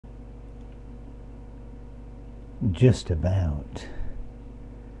Just about.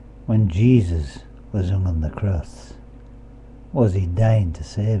 When Jesus was hung on the cross, was he dying to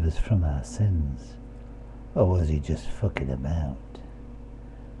save us from our sins, or was he just fucking about?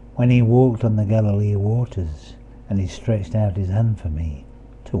 When he walked on the Galilee waters and he stretched out his hand for me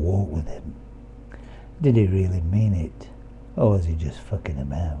to walk with him, did he really mean it, or was he just fucking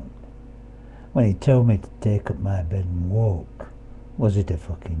about? When he told me to take up my bed and walk, was it a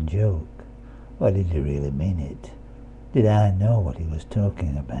fucking joke, or did he really mean it? Did I know what he was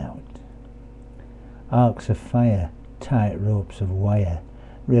talking about? Arcs of fire, tight ropes of wire,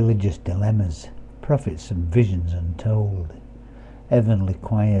 religious dilemmas, prophets and visions untold, heavenly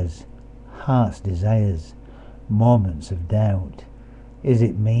choirs, heart's desires, moments of doubt. Is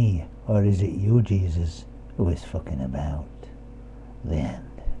it me, or is it you, Jesus, who is fucking about? The end.